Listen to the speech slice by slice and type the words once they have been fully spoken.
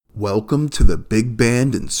Welcome to the Big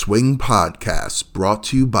Band and Swing Podcast, brought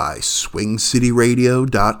to you by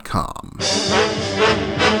SwingCityRadio.com.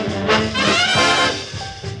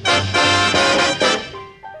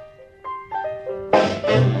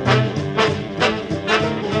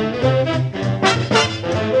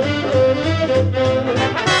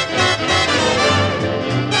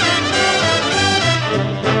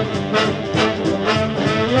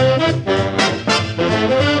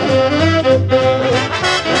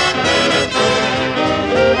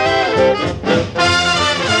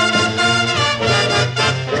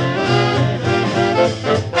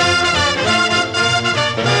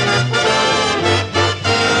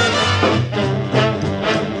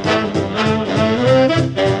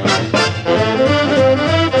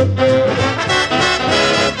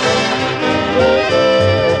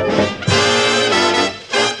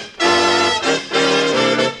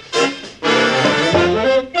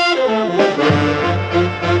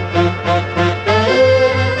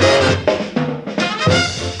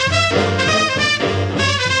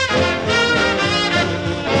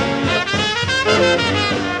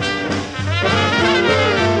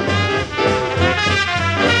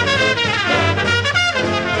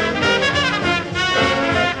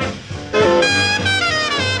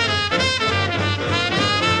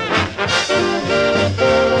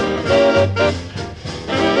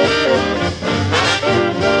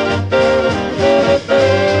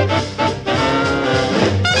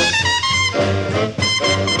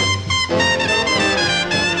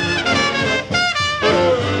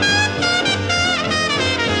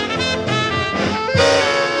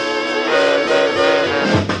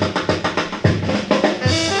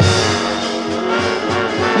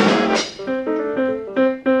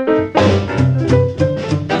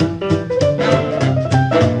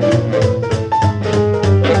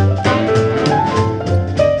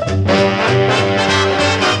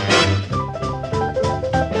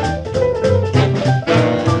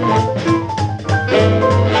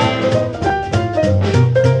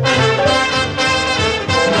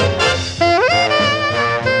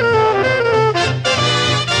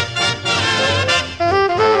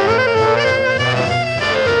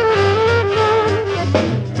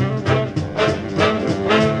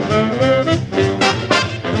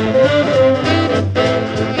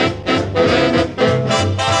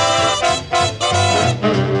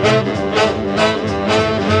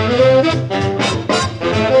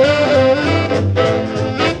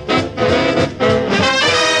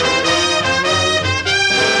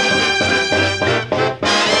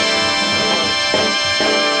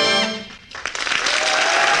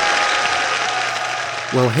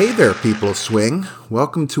 Well, hey there, people of swing.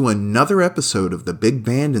 Welcome to another episode of the Big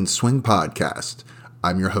Band and Swing Podcast.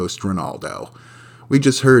 I'm your host, Ronaldo. We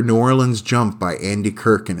just heard New Orleans Jump by Andy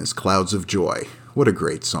Kirk and his Clouds of Joy. What a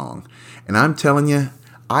great song. And I'm telling you,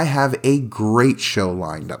 I have a great show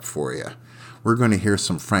lined up for you. We're going to hear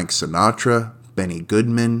some Frank Sinatra, Benny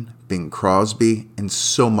Goodman, Bing Crosby, and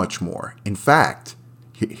so much more. In fact,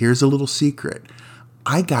 here's a little secret.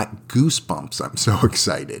 I got goosebumps. I'm so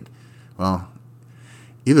excited. Well,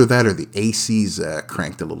 either that or the AC's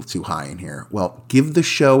cranked a little too high in here. Well, give the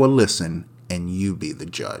show a listen and you be the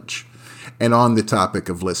judge. And on the topic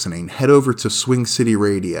of listening, head over to Swing City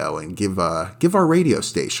Radio and give our radio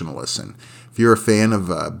station a listen. If you're a fan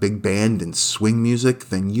of big band and swing music,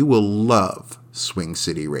 then you will love Swing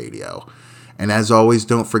City Radio. And as always,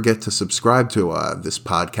 don't forget to subscribe to this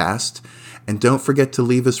podcast. And don't forget to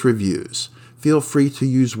leave us reviews. Feel free to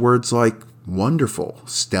use words like wonderful,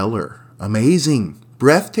 stellar, amazing,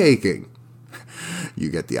 breathtaking. You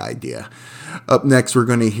get the idea. Up next, we're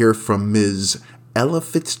going to hear from Ms. Ella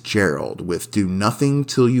Fitzgerald with Do Nothing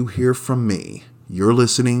Till You Hear From Me. You're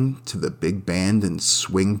listening to the Big Band and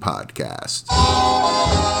Swing Podcast.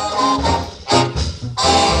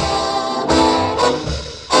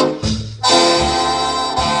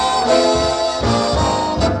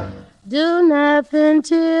 Do nothing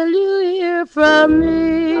till you hear from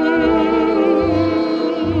me.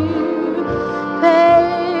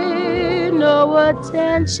 Pay no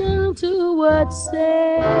attention to what's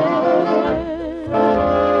said.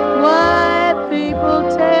 Why people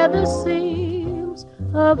tear the seams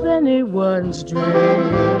of anyone's dream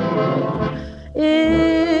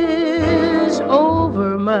is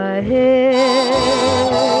over my head.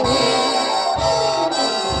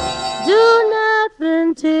 Do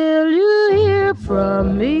nothing till you hear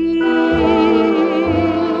from me.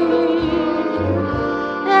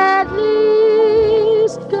 At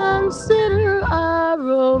least consider our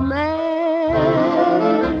romance.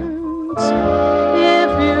 If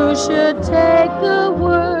you should take the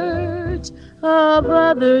words of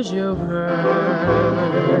others you've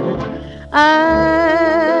heard I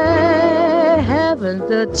haven't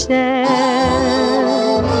the chance.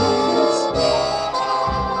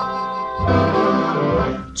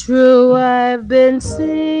 True, I've been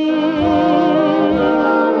seen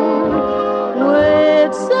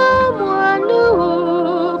with someone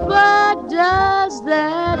new, but does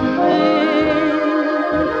that mean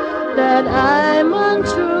that I'm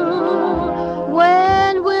untrue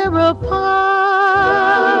when we're apart?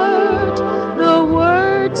 The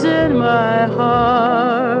words in my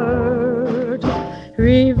heart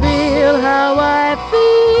reveal how I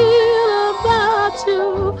feel about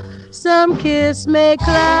you. Some kiss may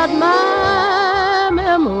cloud my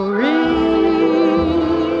memory,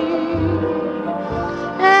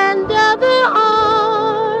 and other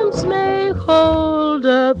arms may hold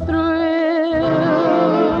a thrill.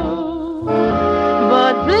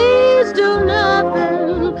 But please do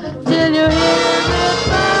nothing till you hear it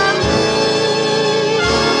from me,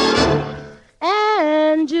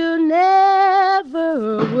 and you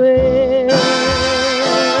never will.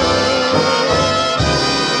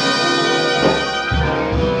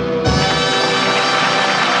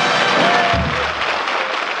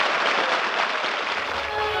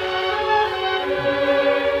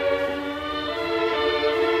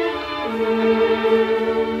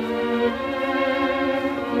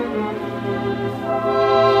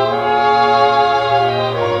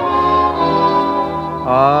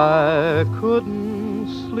 I couldn't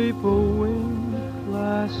sleep a wink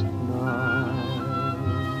last night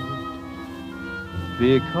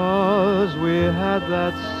because we had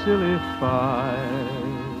that silly fight.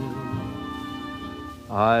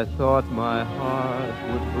 I thought my heart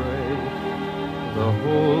would break the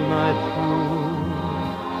whole night through.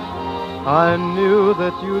 I knew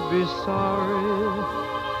that you'd be sorry,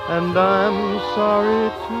 and I'm sorry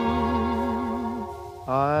too.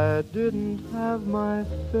 I didn't have my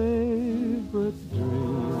favorite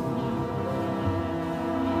dream,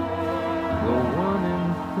 the one in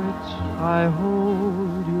which I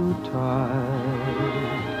hold you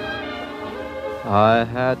tight. I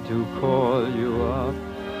had to call you up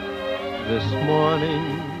this morning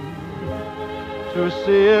to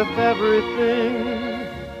see if everything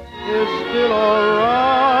is still all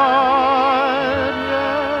right.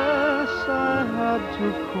 Yes, I had to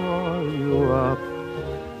call you up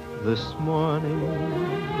this morning,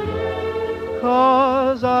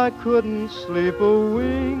 'cause I couldn't sleep a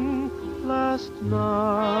wink last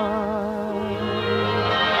night.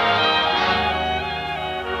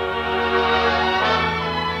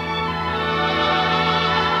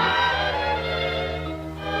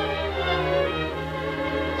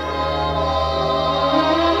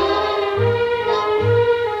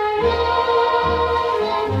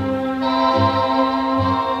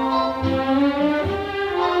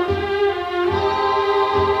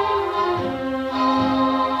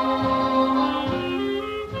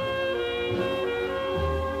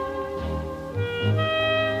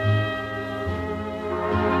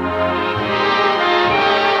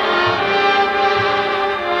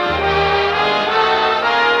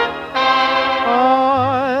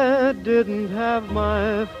 Didn't have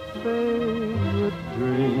my favorite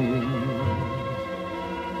dream,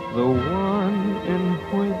 the one in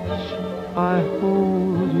which I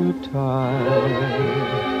hold you tight.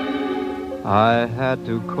 I had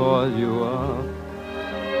to call you up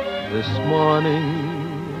this morning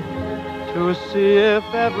to see if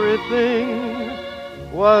everything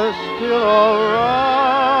was still all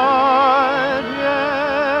right.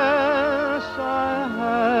 Yes, I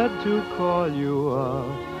had to call you up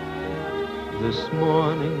this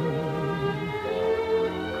morning,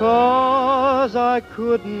 'cause I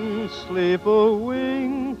couldn't sleep a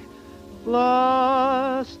wink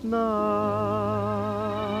last night.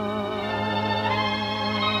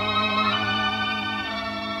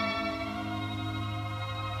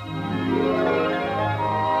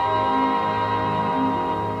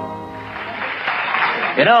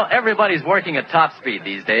 You know, everybody's working at top speed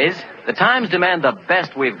these days. The times demand the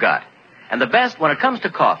best we've got. And the best, when it comes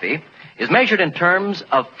to coffee, is measured in terms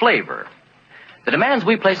of flavor. The demands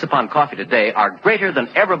we place upon coffee today are greater than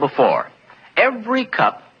ever before. Every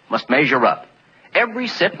cup must measure up. Every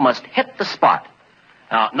sip must hit the spot.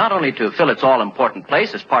 Now, not only to fill its all-important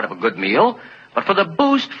place as part of a good meal, but for the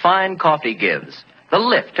boost fine coffee gives, the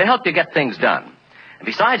lift to help you get things done. And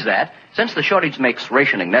besides that, since the shortage makes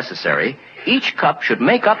rationing necessary, each cup should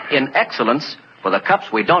make up in excellence for the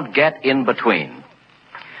cups we don't get in between.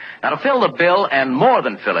 Now, to fill the bill and more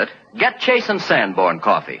than fill it, get Chase & Sanborn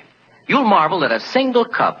coffee. You'll marvel that a single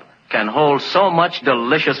cup can hold so much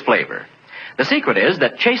delicious flavor. The secret is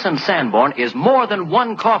that Chase & Sanborn is more than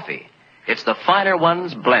one coffee. It's the finer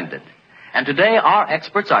ones blended. And today, our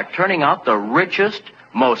experts are turning out the richest,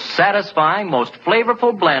 most satisfying, most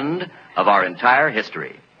flavorful blend of our entire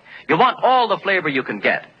history. You want all the flavor you can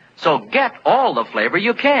get, so get all the flavor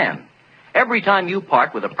you can. Every time you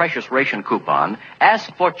part with a Precious Ration coupon,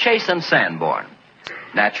 ask for Chase and Sanborn.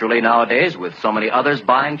 Naturally, nowadays, with so many others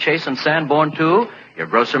buying Chase and Sanborn too, your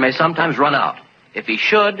grocer may sometimes run out. If he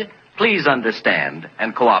should, please understand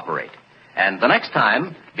and cooperate. And the next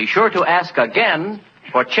time, be sure to ask again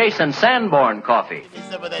for Chase and Sanborn coffee.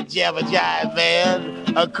 Some of that jabba jive, man.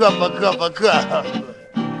 A cup.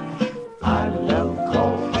 I love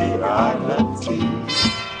coffee, I love tea.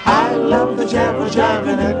 I love the jabba jive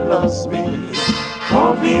and it loves me.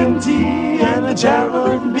 Coffee and tea and the jabba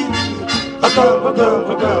and me. A cup.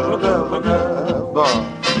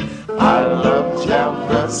 I love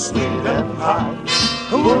jabba, sweet and hot.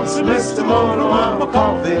 Who wants to miss tomorrow? I'm a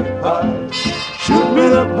coffee pot. Shoot me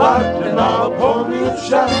the pot and I'll pour me a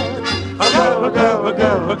shot. A cup.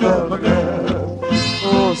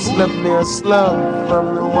 Oh, slip me a slug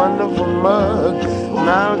from the wonderful mug.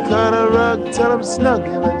 Now I'll cut a rug till I'm snug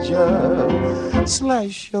in a jug.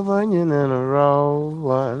 Slice of onion and a raw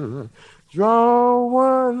one. Draw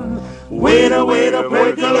one. Waiter,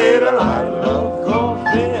 percolator. I love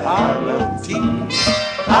coffee, I love tea.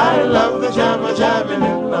 I love the jabba jive and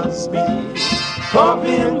it loves me.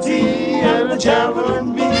 Coffee and tea and the jabba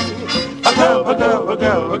and me. A cup.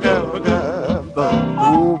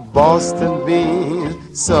 Ooh, Boston beans,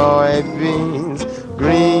 soybeans,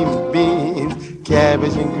 green beans,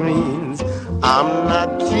 cabbage and greens. I'm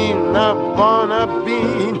not keen up on a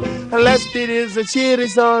bean unless it is a chitty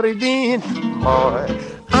sorry bean. Boy,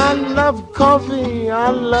 I love coffee, I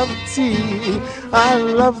love tea. I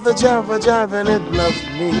love the jabba jive and it loves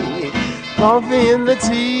me. Coffee and the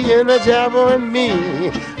tea and the jabba and me.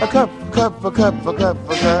 A cup.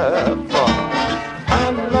 I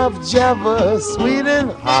love jabba, sweet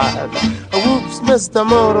and hot. Whoops, Mr.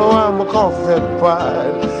 Moto, I'm a coffee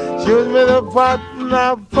pot. Shoot me the pot and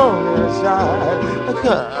I'll pour me a shot.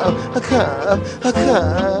 A cup.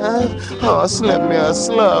 Oh, slip me a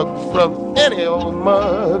slug from any old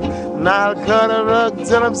mug. And I'll cut a rug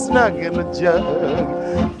till I'm snug in the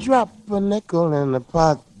jug. Drop a nickel in the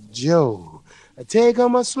pot, Joe. Take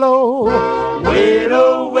 'em a slow.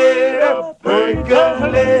 Waiter,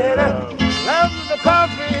 percolator. Love the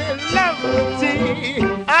coffee, love the tea.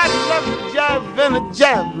 I love the jive and the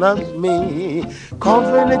jive loves me.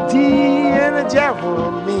 Coffee and the tea and the jive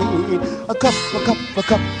for me. A cup.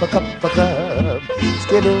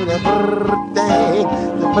 Skidoo the brr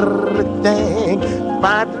thing.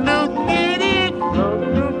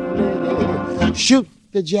 Shoot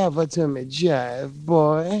the java to me, jive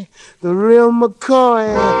boy. The real McCoy.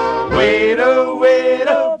 Waiter,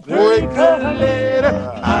 percolator.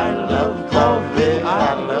 I love coffee,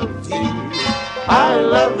 I love tea. I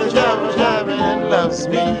love the java jive and it loves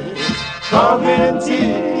me. Coffee and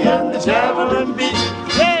tea and the java and me.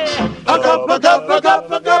 Yeah, a cup.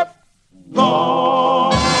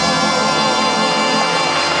 Gone.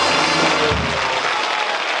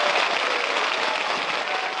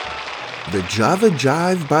 The Java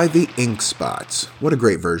Jive by the Ink Spots. What a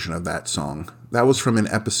great version of that song. That was from an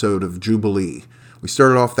episode of Jubilee. We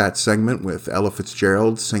started off that segment with Ella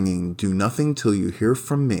Fitzgerald singing Do Nothing Till You Hear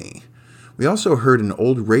From Me. We also heard an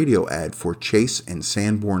old radio ad for Chase and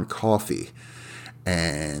Sanborn Coffee.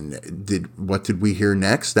 And what did we hear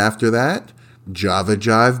next after that? Java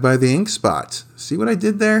Jive by the Ink Spots. See what I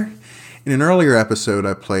did there? In an earlier episode,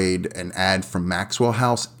 I played an ad from Maxwell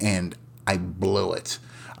House, and I blew it.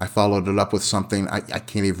 I followed it up with something, I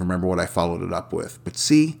can't even remember what I followed it up with. But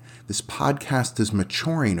see, this podcast is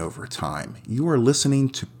maturing over time. You are listening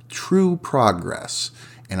to true progress,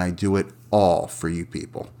 and I do it all for you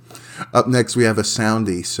people. Up next, we have a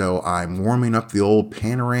soundie, so I'm warming up the old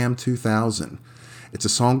Panoram 2000. It's a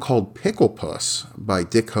song called Pickle Puss by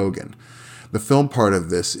Dick Hogan. The film part of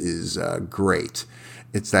this is great.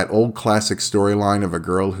 It's that old classic storyline of a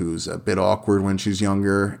girl who's a bit awkward when she's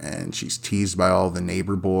younger, and she's teased by all the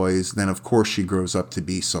neighbor boys. Then, of course, she grows up to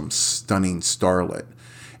be some stunning starlet.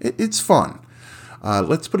 It's fun.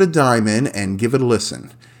 Let's put a dime in and give it a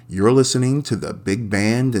listen. You're listening to the Big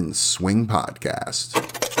Band and Swing Podcast.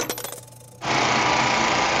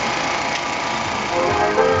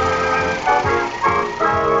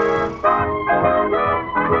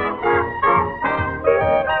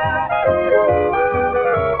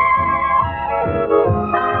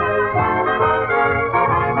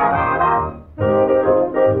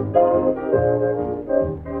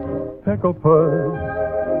 Pickle Puss,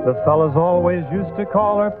 the fellas always used to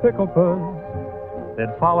call her Pickle Puss.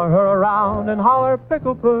 They'd follow her around and holler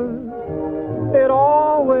Pickle Puss. It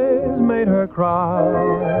always made made her cry.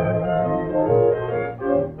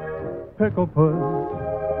 Pickle Puss,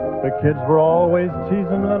 the kids were always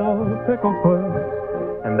teasing little Pickle Puss,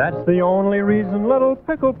 and that's the only reason little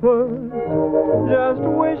Pickle Puss just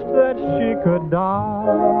wished that she could die.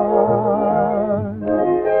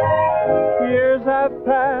 Years have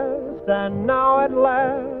passed, and now at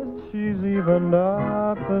last she's evened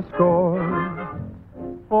up the score.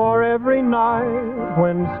 For every night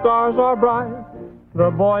when stars are bright, the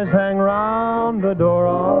boys hang round the door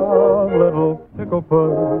of little Pickle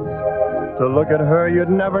Puss. To look at her, you'd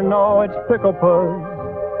never know it's Pickle Puss.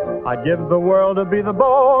 I'd give the world to be the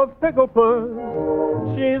beau of Pickle Puss.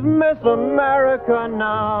 She's Miss America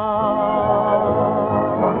now.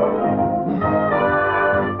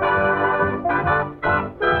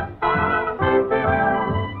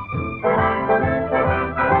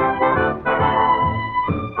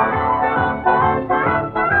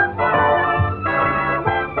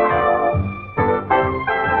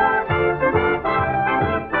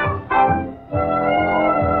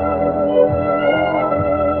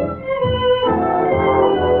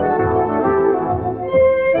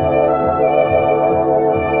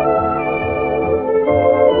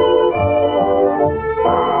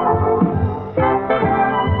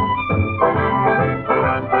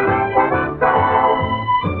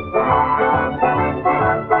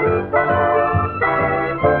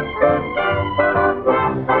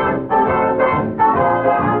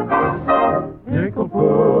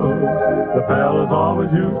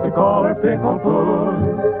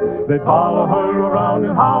 They follow her around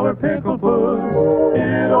and holler, Pickle Puss.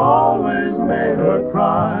 It always made her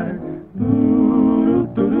cry.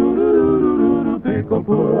 Do-do-do-do-do-do-do, Pickle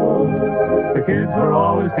Puss. The kids are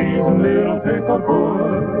always teasing little Pickle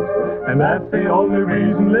Puss, and that's the only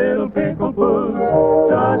reason little Pickle Puss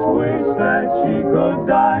just wish that she could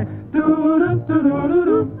die.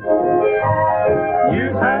 Do-do-do-do-do-do.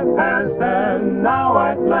 Years have passed and now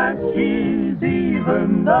at last she's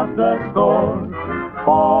evened up the score.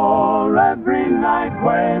 For every night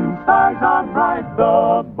when stars are bright,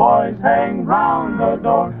 the boys hang round the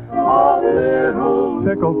door of little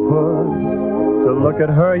Pickle Puss. To look at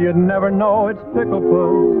her, you'd never know it's Pickle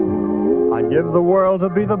Puss. I'd give the world to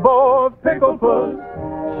be the beau of Pickle Puss.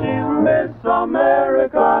 She's Miss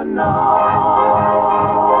America now.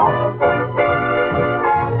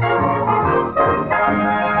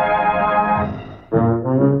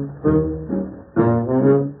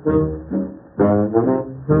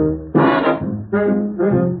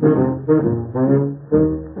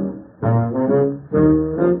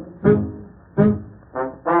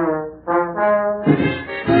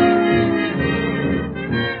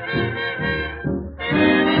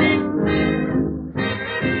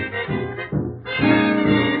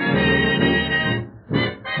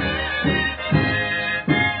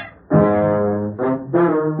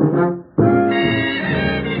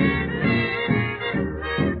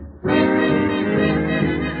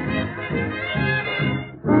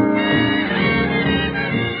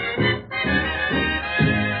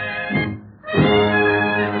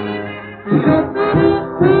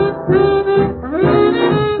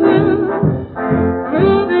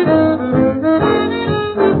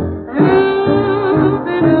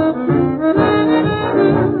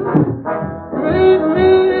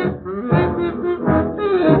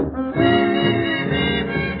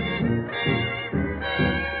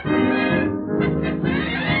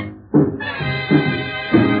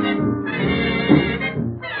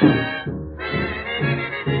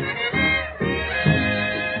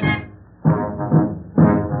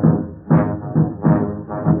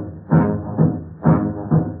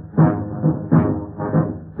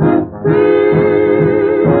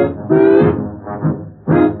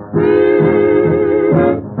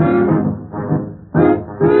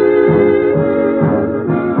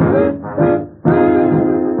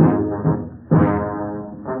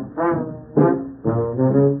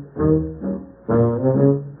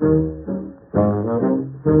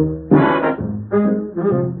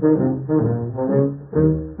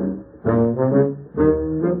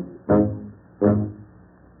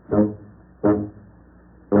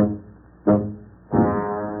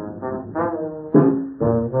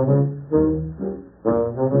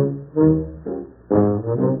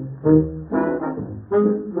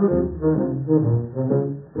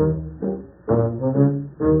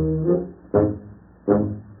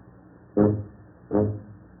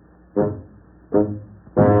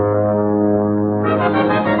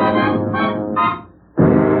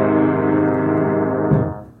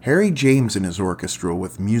 Harry James and his orchestra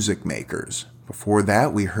with Music Makers. Before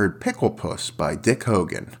that, we heard Pickle Puss by Dick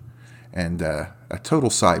Hogan. And a total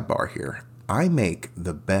sidebar here. I make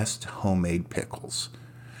the best homemade pickles.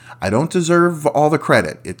 I don't deserve all the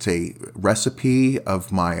credit. It's a recipe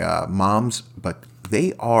of my mom's, but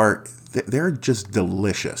they're just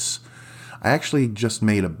delicious. I actually just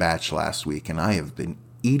made a batch last week, and I have been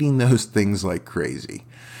eating those things like crazy.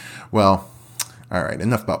 Well, all right,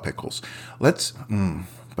 enough about pickles.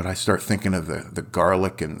 But I start thinking of the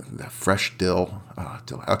garlic and the fresh dill.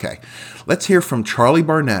 Okay, let's hear from Charlie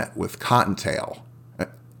Barnett with Cottontail.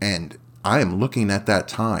 And I am looking at that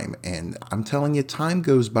time, and I'm telling you, time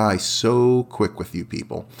goes by so quick with you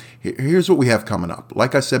people. Here's what we have coming up.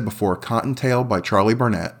 Like I said before, Cottontail by Charlie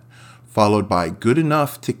Barnett, followed by Good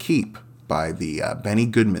Enough to Keep by the Benny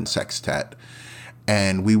Goodman Sextet.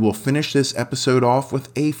 And we will finish this episode off with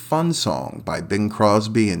a fun song by Bing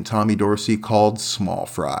Crosby and Tommy Dorsey called Small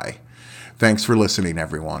Fry. Thanks for listening,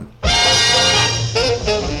 everyone.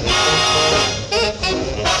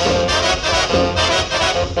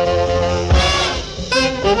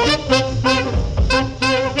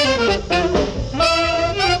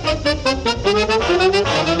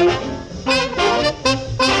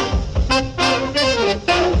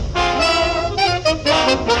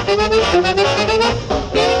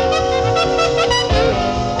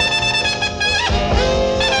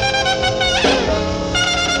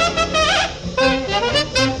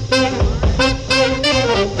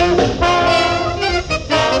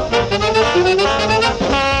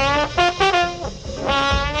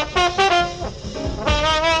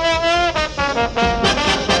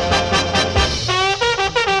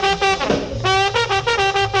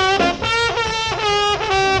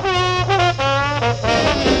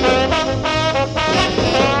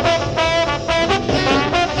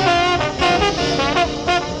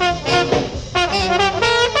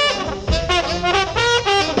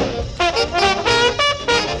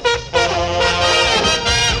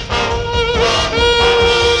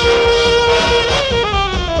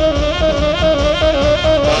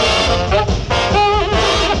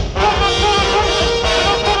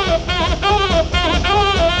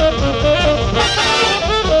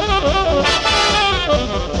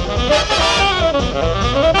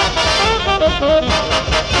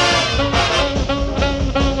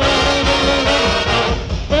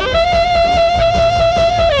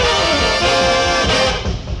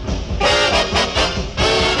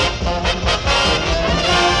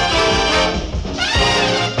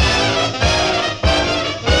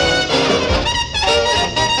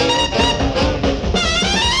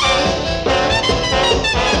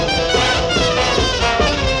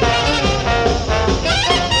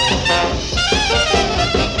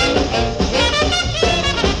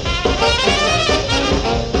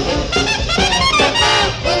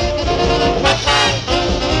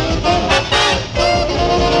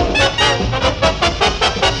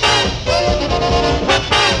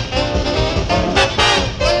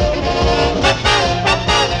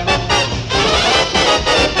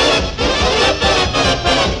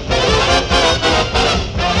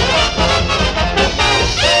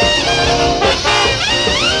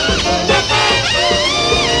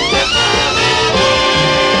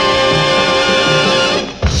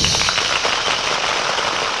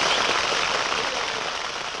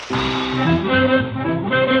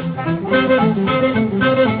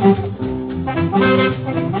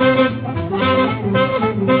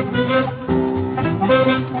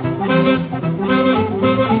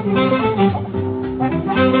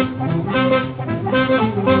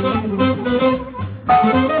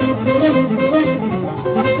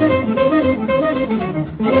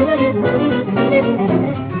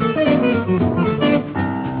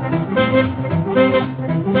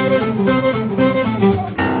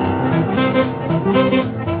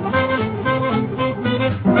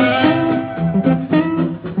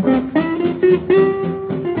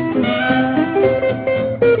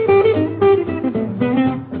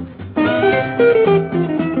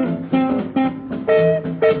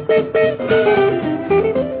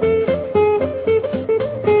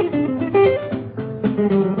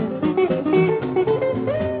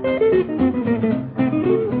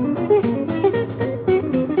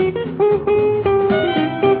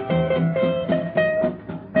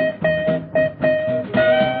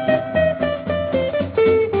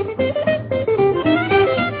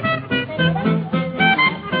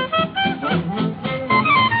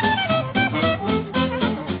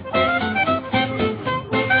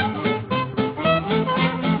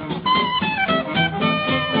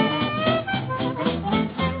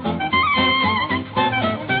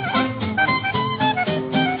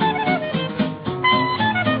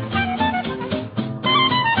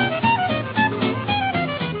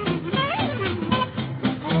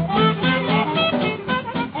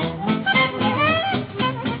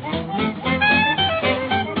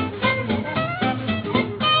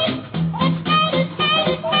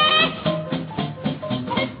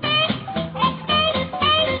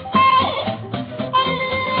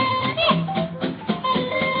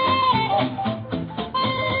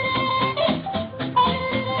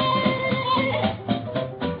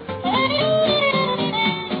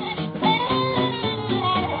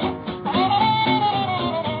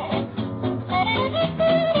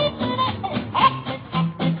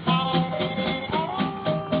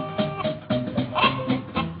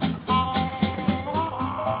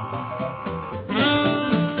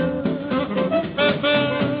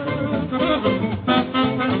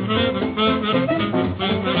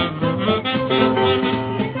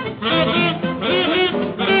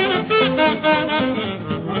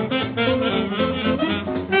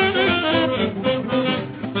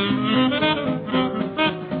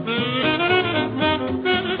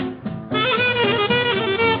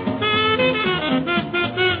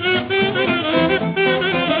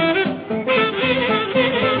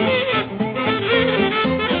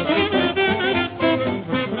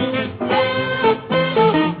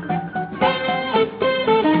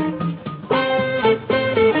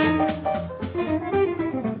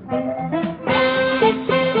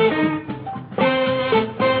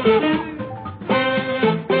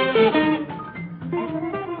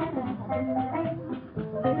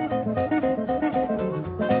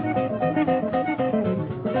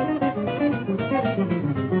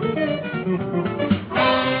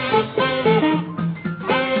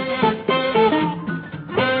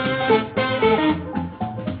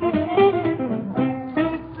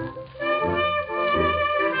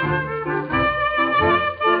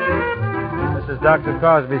 Dr.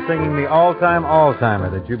 Crosby singing the all-time all-timer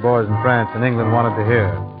that you boys in France and England wanted to hear.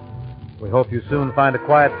 We hope you soon find a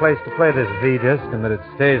quiet place to play this V-disc and that it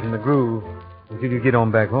stays in the groove until you get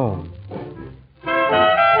on back home.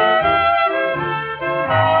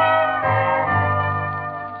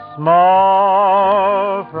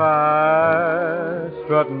 Small fry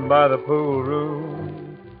strutting by the pool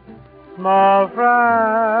room. Small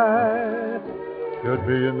fry should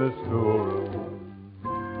be in the schoolroom.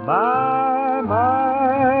 My,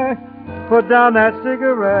 put down that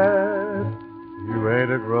cigarette. You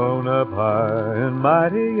ain't a grown-up high and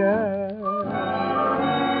mighty yet.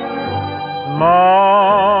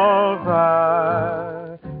 Small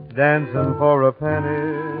fry dancing for a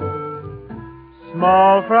penny.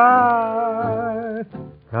 Small fry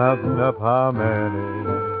counting up how many.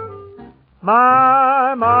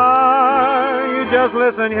 My, you just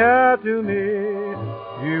listen here to me.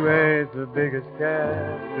 You ain't the biggest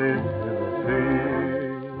catfish in the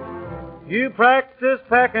sea. You practice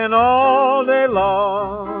pecking all day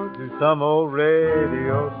long to some old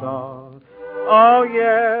radio song. Oh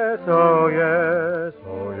yes, oh yes,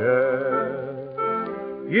 oh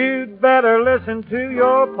yes. You'd better listen to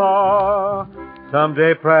your pa.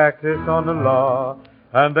 Someday practice on the law,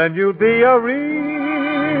 and then you'll be a real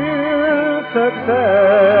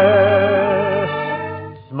success.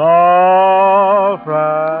 Small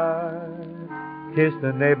fry, kiss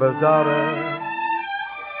the neighbor's daughter.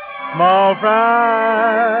 Small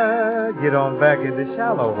fry, get on back into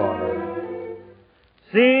shallow water.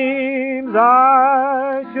 Seems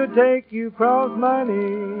I should take you cross my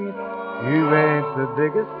knee. You ain't the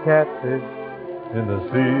biggest catfish in the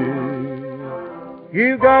sea.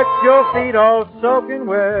 You got your feet all soaking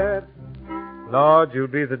wet. Lord, you'll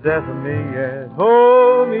be the death of me yet.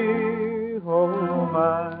 Hold me, hold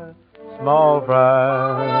my small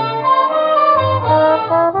fry.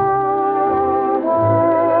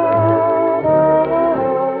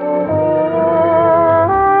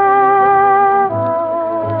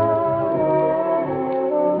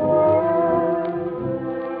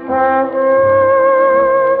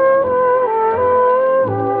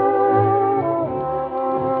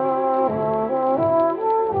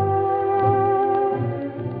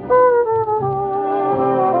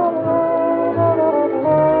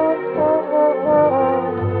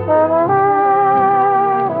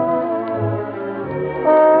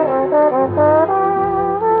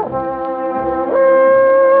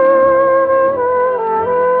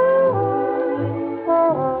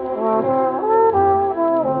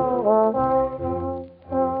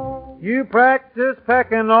 Practice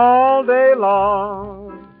pecking all day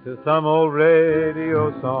long to some old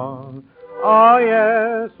radio song. Oh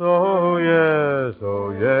yes, oh yes,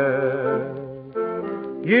 oh yes.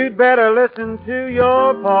 You'd better listen to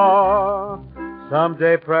your pa.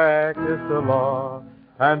 Someday practice the law,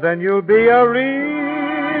 and then you'll be a real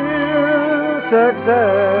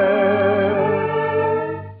success.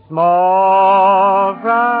 Small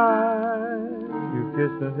fry, you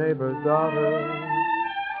kiss the neighbor's daughter.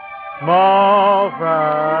 Small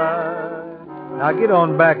fry, now get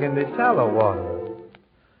on back in the shallow water.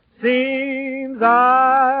 Seems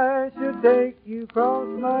I should take you cross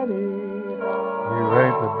my knee. You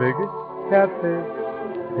ain't the biggest catfish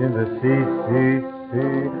in the sea.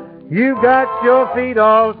 You got your feet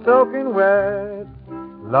all soaking wet.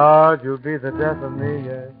 Lord, you'll be the death of me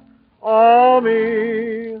yet. Oh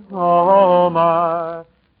me, oh my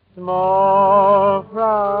small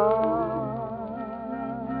fry.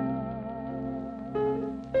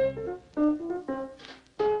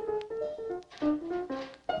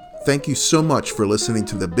 Thank you so much for listening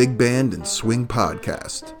to the Big Band and Swing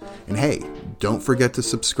podcast. And hey, don't forget to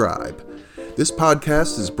subscribe. This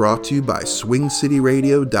podcast is brought to you by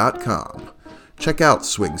SwingCityRadio.com. Check out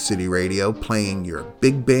Swing City Radio playing your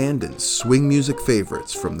big band and swing music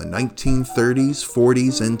favorites from the 1930s,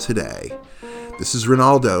 40s, and today. This is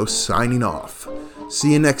Ronaldo signing off.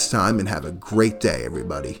 See you next time and have a great day,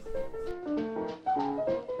 everybody.